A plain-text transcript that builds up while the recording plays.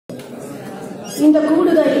இந்த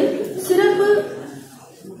கூடுதலில் சிறப்பு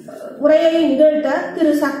உரையை நிகழ்த்த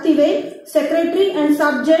திரு Sakthivel, secretary and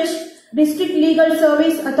sub judge, district legal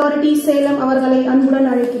service authority, Salem அவர்களை அன்புடன்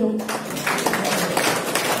அழைக்கிறோம்.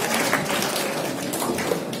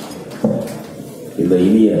 இந்த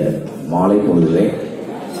இனிய மாலை பொழுதிலே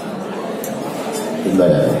இந்த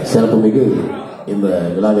சிறப்புமிகு இந்த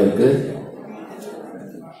விழாவிற்கு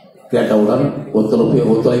கேட்டவுடன்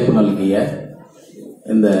ஒத்துழைப்பு நல்கிய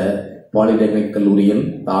இந்த பாலிடெக்னிக் கல்லூரியின்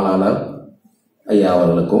தாளாளர் ஐயா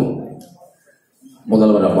அவர்களுக்கும்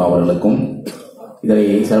முதல்வர் அம்மா அவர்களுக்கும் இதனை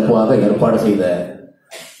சிறப்பாக ஏற்பாடு செய்த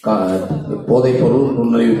போதைப்பொருள்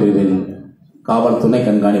நுண்ணறிவு பிரிவின் காவல் துணை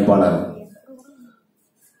கண்காணிப்பாளர்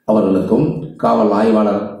அவர்களுக்கும் காவல்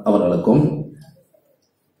ஆய்வாளர் அவர்களுக்கும்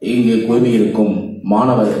இங்கு குழுமியிருக்கும்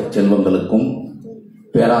மாணவ செல்வங்களுக்கும்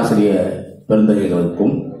பேராசிரியர்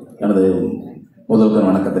பெருந்தகைகளுக்கும் எனது முதல்வர்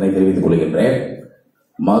வணக்கத்தினை தெரிவித்துக் கொள்கின்றேன்.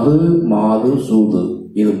 மது, மாது, சூது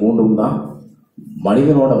இது மூன்றும் தான்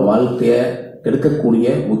மனிதனோட வாழ்க்கையை கெடுக்கக்கூடிய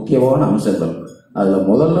முக்கியமான அம்சங்கள். அதுல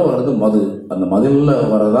முதல்ல வர்றது மது. அந்த மதுல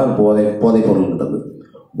வர்றதுதான் போதை பொருள்ன்றது.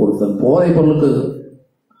 ஒருத்தன் போதை பொருளுக்கு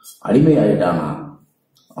அடிமை ஆயிட்டானா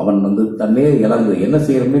அவன் தன்னே இழந்து என்ன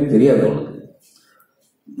செய்யறதுன்னே தெரியாது. அவனுக்கு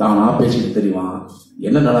தானா பேசிட்டு தெரியுவான்.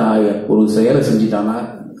 என்ன ஒரு செயலை செஞ்சிட்டானா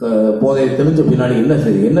போதை தெரிஞ்ச பின்னாடி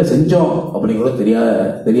என்ன செஞ்சோம் அப்படிங்கிறத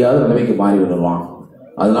தெரியாத நிலைமைக்கு மாறி விடுவான்.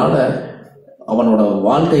 அதனால அவனோட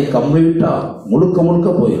வாழ்க்கை கம்ப்ளீட்டா முழுக்க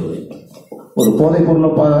போயிடுது. ஒரு போதை பொருளை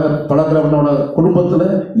பழக்கிறவனோட குடும்பத்துல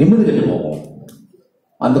நிம்மதி கட்டி போகும்.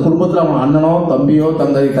 அந்த குடும்பத்துல அவன் அண்ணனோ தம்பியோ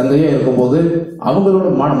தங்கையோ இருக்கும்போது அவங்களோட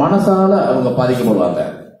மனசால அவங்க பாதிக்கப்படுவாங்க.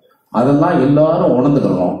 அதெல்லாம் எல்லாரும்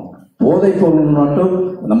உணர்ந்துக்கணும். போதை பொருள் மட்டும்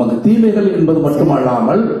நமக்கு தீமைகள் என்பது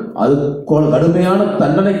மட்டுமல்லாமல் அது கடுமையான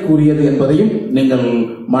தண்டனைக்குரியது என்பதையும் நீங்கள்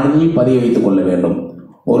மனதில் பதிய வைத்துக் கொள்ள வேண்டும்.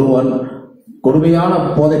 ஒருவன் கொடுமையான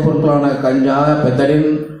போதைப் பொருட்களான கஞ்சா, பெத்தடின்,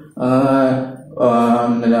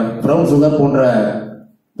 பிரவுன் சுகர் போன்ற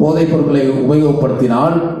போதைப் பொருட்களை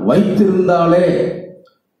உபயோகப்படுத்தினால் வைத்திருந்தாலே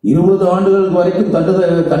 20 ஆண்டுகளுக்கு வரைக்கும்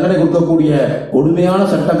தண்டனை கொடுக்கக்கூடிய கொடுமையான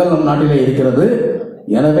சட்டங்கள் நம் நாட்டிலே இருக்கிறது.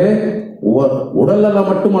 எனவே உடல் நலம்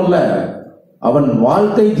மட்டுமல்ல, அவன்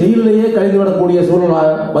வாழ்க்கை ஜெயிலேயே கழிந்துவிடக்கூடிய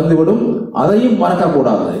சூழல் வந்துவிடும். அதையும்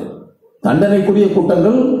மறக்கக்கூடாது. தண்டனைக்குரிய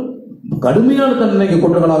குற்றங்கள் கடுமையான தண்டனைக்கு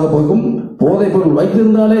குற்றங்களாக போகும். போதைப் பொருள்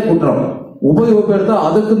வைத்திருந்தாலே குற்றம், உபயோகப்படுத்தால்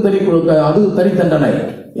அது தனி தண்டனை.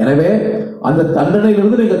 எனவே அந்த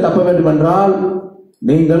தண்டனையிலிருந்து நீங்கள் தப்ப வேண்டும் என்றால்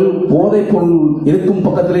நீங்கள் போதைப் பொருள் இருக்கும்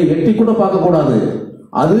பக்கத்திலே எட்டி கூட பார்க்க கூடாது.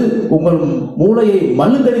 அது உங்கள் மூளையை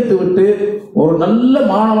மழுங்கடித்து விட்டு ஒரு நல்ல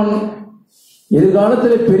மாணவன்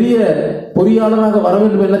எதிர்காலத்திலே பெரிய பொறியாளராக வர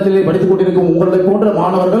வேண்டும் எண்ணத்திலே படித்துக் கொண்டிருக்கும் உங்களை போன்ற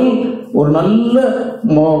மாணவர்கள் ஒரு நல்ல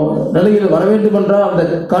நிலையில் வர வேண்டும் என்றால் அந்த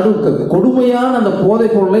கொடுமையான அந்த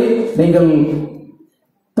போதைப் பொருளை நீங்கள்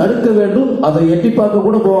தடுக்க வேண்டும். அதை எட்டி பார்க்க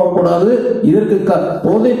கூட போகக்கூடாது. இதற்கு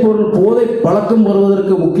போதைப் பொருள் போதை பழக்கம்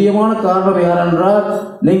வருவதற்கு முக்கியமான காரணம் யாரென்றால்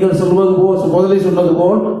நீங்கள் முதலில் சொன்னது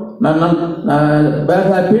போல் பேட்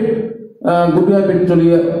ஹேபிட், குட் ஹேபிட் சொல்லி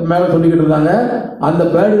மேல சொல்லிக்கிட்டு இருந்தாங்க. அந்த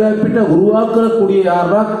பேட் ஹேபிட்டை உருவாக்கக்கூடிய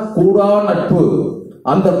யாரா கூடா நட்பு.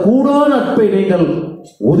 அந்த கூடா நட்பை நீங்கள்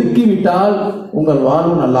ஒதுக்கிவிட்டால் உங்கள்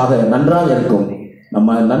வாழ்வு நன்றாக இருக்கும்.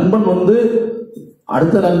 நம்ம நண்பன்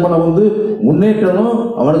அடுத்த நண்பனை முன்னேற்றணும்,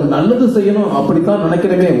 அவனுக்கு நல்லது செய்யணும் அப்படித்தான்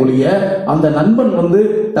நினைக்கிறவே ஒழிய அந்த நண்பன்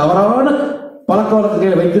தவறான பழக்க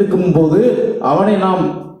வழக்கங்களை வைத்திருக்கும் போது அவனை நாம்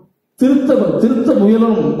திருத்த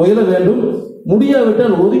முயல வேண்டும்.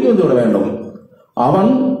 முடியாவிட்டால் ஒதுக்கி விட வேண்டும்.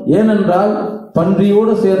 அவன் ஏனென்றால்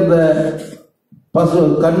பன்றியோடு சேர்ந்த பசு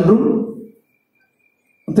கன்றும்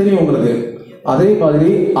தெரியும் உங்களுக்கு. அதே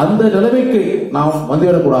மாதிரி அந்த நிலைமைக்கு நாம்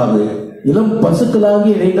வந்துவிடக்கூடாது. இளம்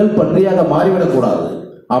பசுக்களாகி நீங்கள் பன்றியாக மாறிவிடக்கூடாது.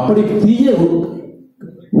 அப்படி தீய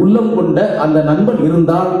உள்ளம் கொண்ட அந்த நண்பன்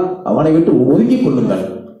இருந்தால் அவனை விட்டு ஒதுக்கிக் கொள்ளுங்கள்.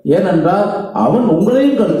 ஏனென்றால் அவன்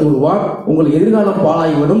உங்களையும் கடுத்து விடுவான். உங்கள் எதிர்காலம்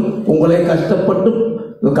பாழாகிவிடும். உங்களை கஷ்டப்பட்டு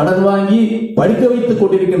கடன் வாங்கி படிக்க வைத்துக்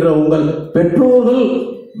கொண்டிருக்கின்ற உங்கள் பெற்றோர்கள்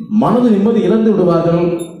மனது நிம்மதி இழந்து விடுவார்கள்.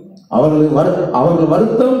 அவர்கள்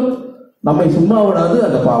வருத்தம் நம்மை சும்மா விடாது,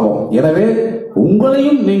 அந்த பாவம். எனவே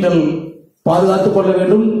உங்களையும் நீங்கள் பாதுகாத்துக் கொள்ள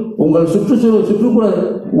வேண்டும். உங்கள் சுற்றுப்புற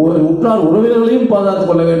உற்றார் உறவினர்களையும் பாதுகாத்துக்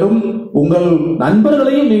கொள்ள வேண்டும். உங்கள்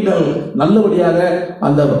நண்பர்களையும் நீங்கள் நல்லபடியாக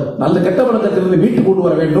அந்த நல்ல கெட்ட பழக்கத்திலிருந்து மீட்டு கொண்டு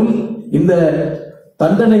வர வேண்டும். இந்த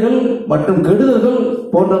தண்டனைகள் மற்றும் கெடுதல்கள்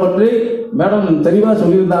போன்றவற்றை மேடம் தெளிவா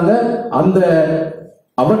சொல்லியிருந்தாங்க.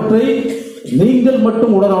 அவற்றை நீங்கள்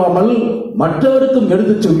மட்டும் உணராமல் மற்றவருக்கும்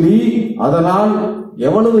எடுத்து சொல்லி அதனால்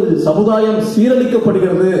எவ்வளவு சமுதாயம்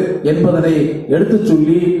சீரழிக்கப்படுகிறது என்பதனை எடுத்துச்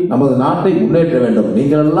சொல்லி நமது நாட்டை முன்னேற்ற வேண்டும்.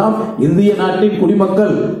 நீங்கள் எல்லாம் இந்திய நாட்டின்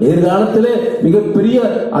குடிமக்கள், எதிர்காலத்திலே மிகப்பெரிய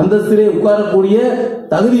அந்தஸ்திலே உட்காரக்கூடிய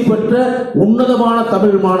தகுதி பெற்ற உன்னதமான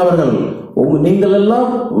தமிழ் மாணவர்கள். நீங்கள் எல்லாம்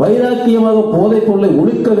வைராக்கியமாக போதைப் பொருளை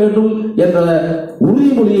ஒழிக்க வேண்டும் என்ற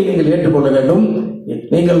உறுதிமொழியை நீங்கள் ஏற்றுக்கொள்ள வேண்டும்.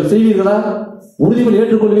 நீங்கள் செய்வீர்களா? உறுதிமொழி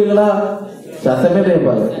ஏற்றுக்கொள்வீர்களா? சத்தமே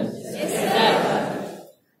பாருங்க.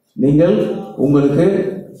 நீங்கள் உங்கள்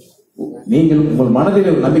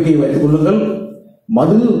மனதில் நம்பிக்கையை வைத்துக் கொள்ளுங்கள்.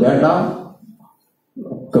 மது வேண்டாம்,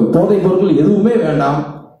 போதைப் பொருட்கள் எதுவுமே வேண்டாம்,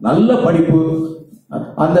 நல்ல படிப்பு.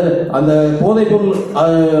 அந்த போதைப்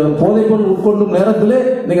பொருள் உட்கொள்ளும் நேரத்திலே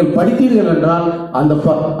நீங்கள் படித்தீர்கள் என்றால் அந்த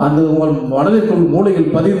உங்கள் மனதிற்குள்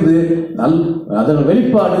மூளையில் பதிந்து அதன்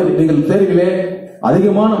வெளிப்பாடு நீங்கள் தேர்விலே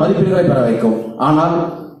அதிகமான மதிப்பெண்களை பெற வைக்கும். ஆனால்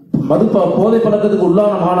போதை பழக்கத்துக்கு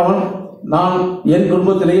உள்ளான மாணவன், நான் என்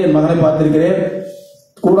குடும்பத்திலேயே என் மகனை பார்த்திருக்கிறேன்.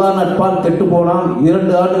 கூடா நட்பால் கெட்டு போனான்.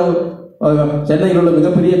 2 ஆண்டுகள் சென்னையில் உள்ள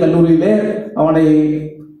மிகப்பெரிய கல்லூரியிலே அவனை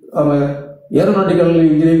ஏரோநாட்டிக்கல்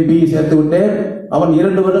இன்ஜினியரிங் பி சேர்த்து விட்டேன். அவன்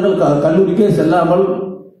 2 வருடங்கள் கல்லூரிக்கே செல்லாமல்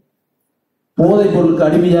போதைப் பொருளுக்கு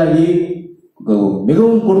அடிமையாகி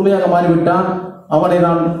மிகவும் கொடுமையாக மாறிவிட்டான். அவனை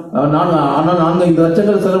நான் 4-5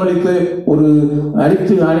 லட்சங்கள் செலவழித்து ஒரு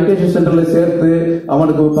அடிக்டேஷன் சென்டர்ல சேர்த்து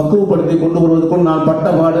அவனுக்கு பக்குவப்படுத்தி கொண்டு வருவதற்குள் நான் பட்ட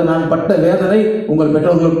பாடு, நான் பட்ட வேதனை உங்கள்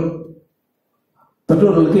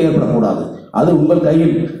பெற்றோர்களுக்கு ஏற்படக்கூடாது. அது உங்கள்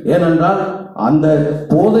கையில். ஏனென்றால் அந்த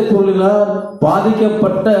போதைப் பொருளினால்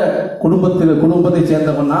பாதிக்கப்பட்ட குடும்பத்தை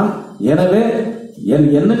சேர்ந்தவன் நான். எனவே என்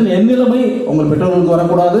நிலைமை உங்கள் பெற்றோர்களுக்கு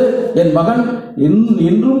வரக்கூடாது. என் மகன்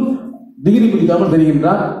இன்றும் டிகிரி பிடிக்காமல்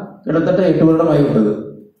தெரிகின்றார். கிட்டத்தட்ட 8 வருடம் ஆகிவிட்டது,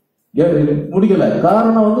 முடிக்கல.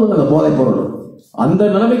 காரணம் அந்த போதைப் பொருள். அந்த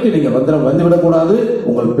நிலைமைக்கு நீங்க வந்துவிடக்கூடாது.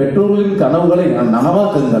 உங்கள் பெற்றோர்களின் கனவுகளை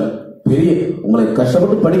நனவாக்குங்கள். உங்களை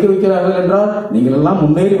கஷ்டப்பட்டு படிக்க வைக்கிறார்கள் என்றால் நீங்கள் எல்லாம்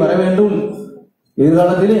முன்னேறி வர வேண்டும்.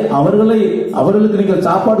 எதிர்காலத்திலே அவர்களுக்கு நீங்கள்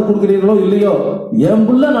சாப்பாடு கொடுக்கிறீர்களோ இல்லையோ, என்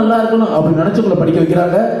புள்ள நல்லா இருக்கணும் அப்படின்னு நினைச்சு உங்களை படிக்க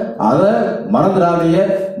வைக்கிறாங்க. அதை மறந்துடாதீங்க.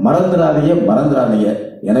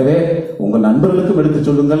 எனவே உங்கள் நண்பர்களுக்கும் எடுத்துச்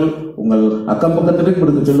சொல்லுங்கள், உங்கள் அக்கம் பக்கத்திற்கும்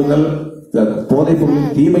எடுத்துச் சொல்லுங்கள். போதைப்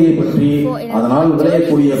பொருளின் தீமையை பற்றி, அதனால்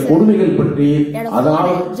விளையக்கூடிய கொடுமைகள் பற்றி,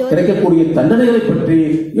 அதனால் கிடைக்கக்கூடிய தண்டனைகளை பற்றி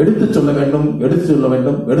எடுத்துச் சொல்ல வேண்டும்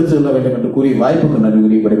என்று கூறி வாய்ப்புக்கு நன்றி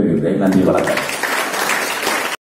கூறி விடைபெறுகிறேன். நன்றி, வணக்கம்.